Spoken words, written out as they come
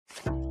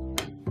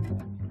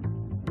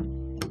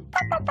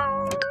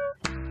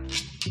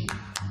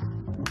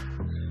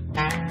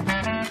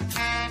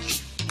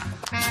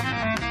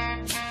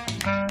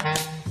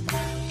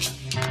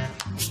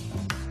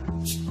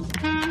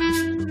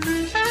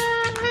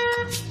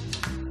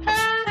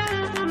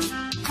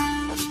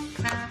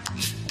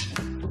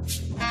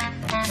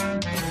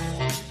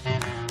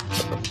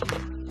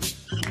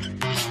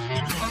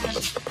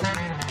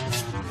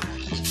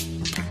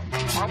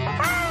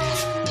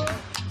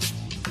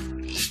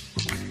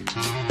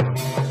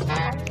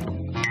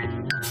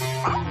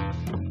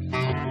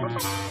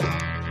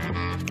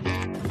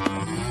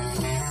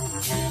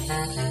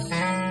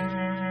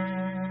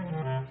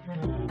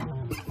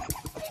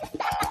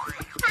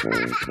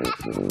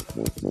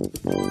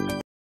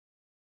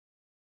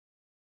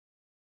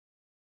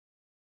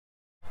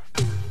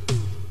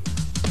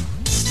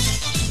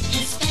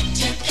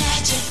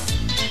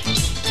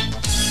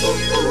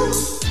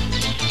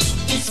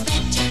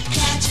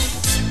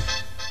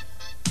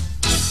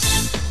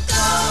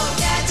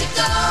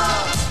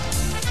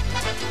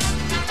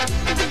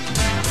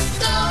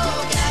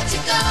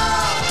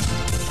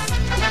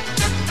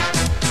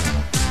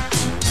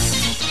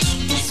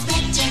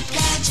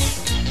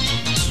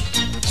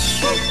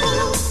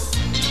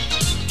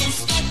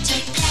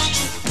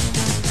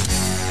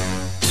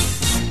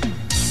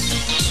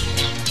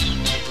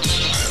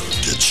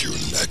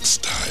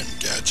Next time,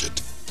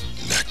 Gadget.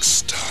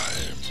 Next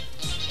time.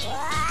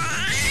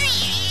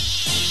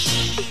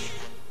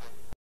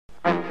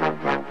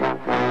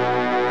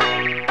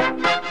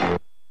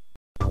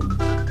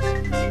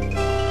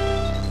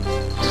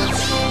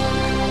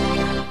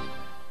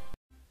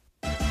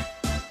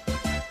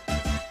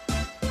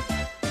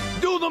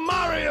 Do the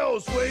Mario!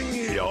 Swing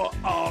your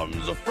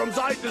arms from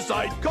side to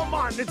side. Come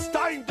on, it's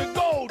time to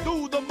go.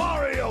 Do the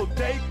Mario.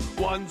 Take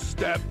one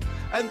step.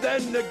 And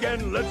then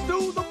again, let's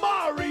do the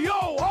Mario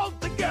all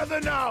together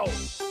now.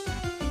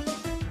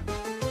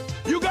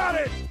 You got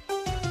it.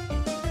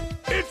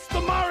 It's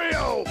the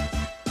Mario.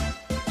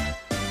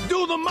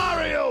 Do the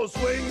Mario.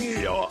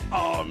 Swing your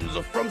arms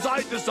from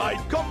side to side.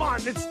 Come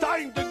on, it's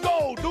time to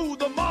go. Do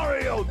the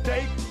Mario.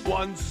 Take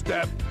one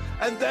step.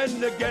 And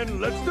then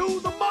again, let's do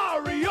the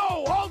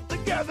Mario all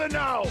together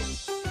now.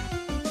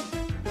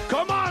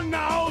 Come on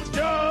now,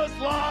 just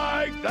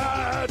like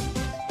that.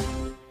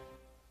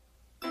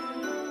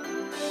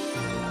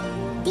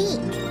 D.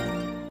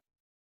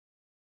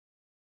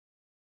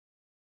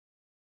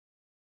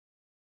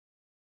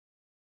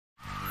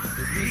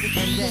 There's music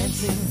and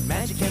dancing,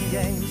 magic and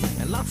games,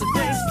 and lots of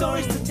great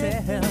stories to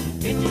tell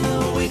in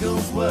the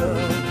Wiggles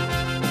world.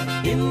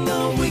 In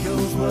the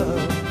Wiggles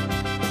world.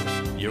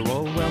 You're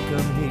all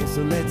welcome here,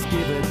 so let's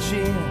give a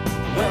cheer.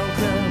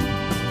 Welcome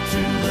to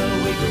the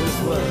Wiggles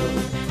world.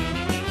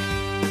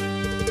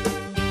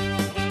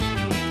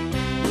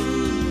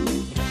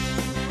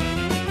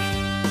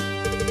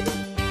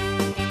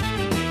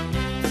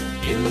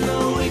 In the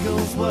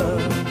Wiggles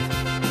world,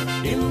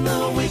 in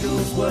the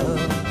Wiggles world.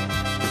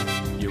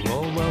 You're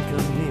all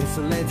welcome here,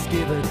 so let's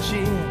give a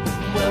cheer.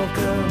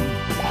 Welcome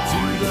to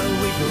the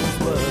Wiggles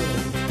world.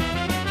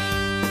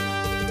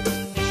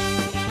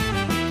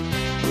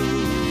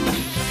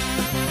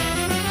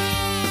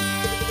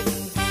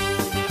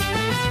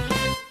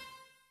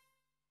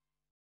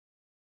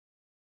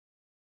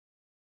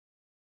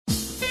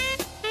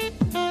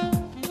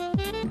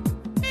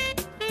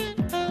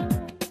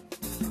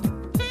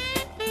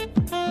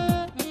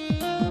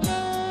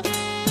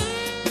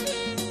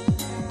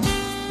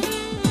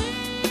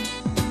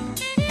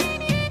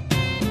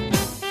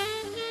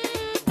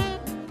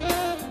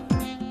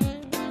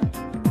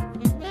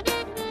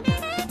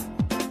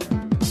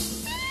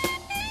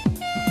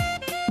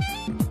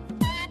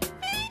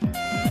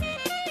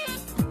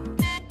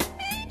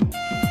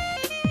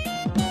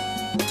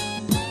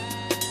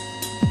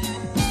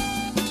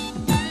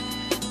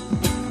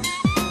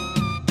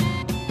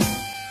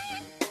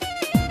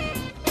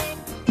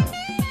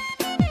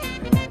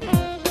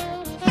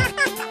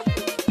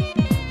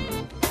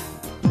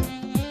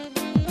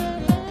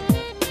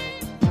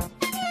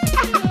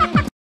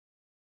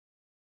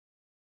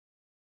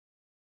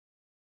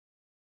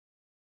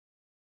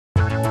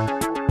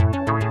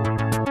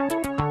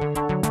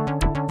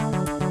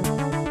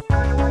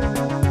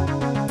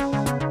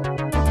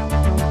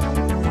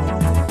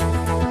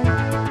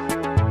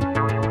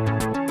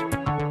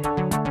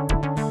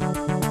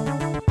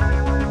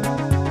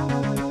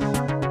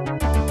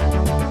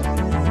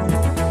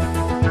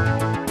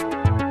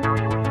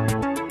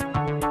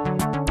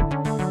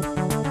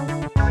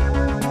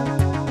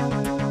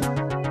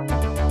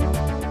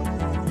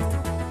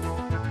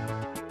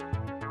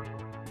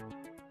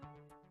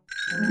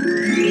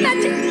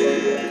 Gadget.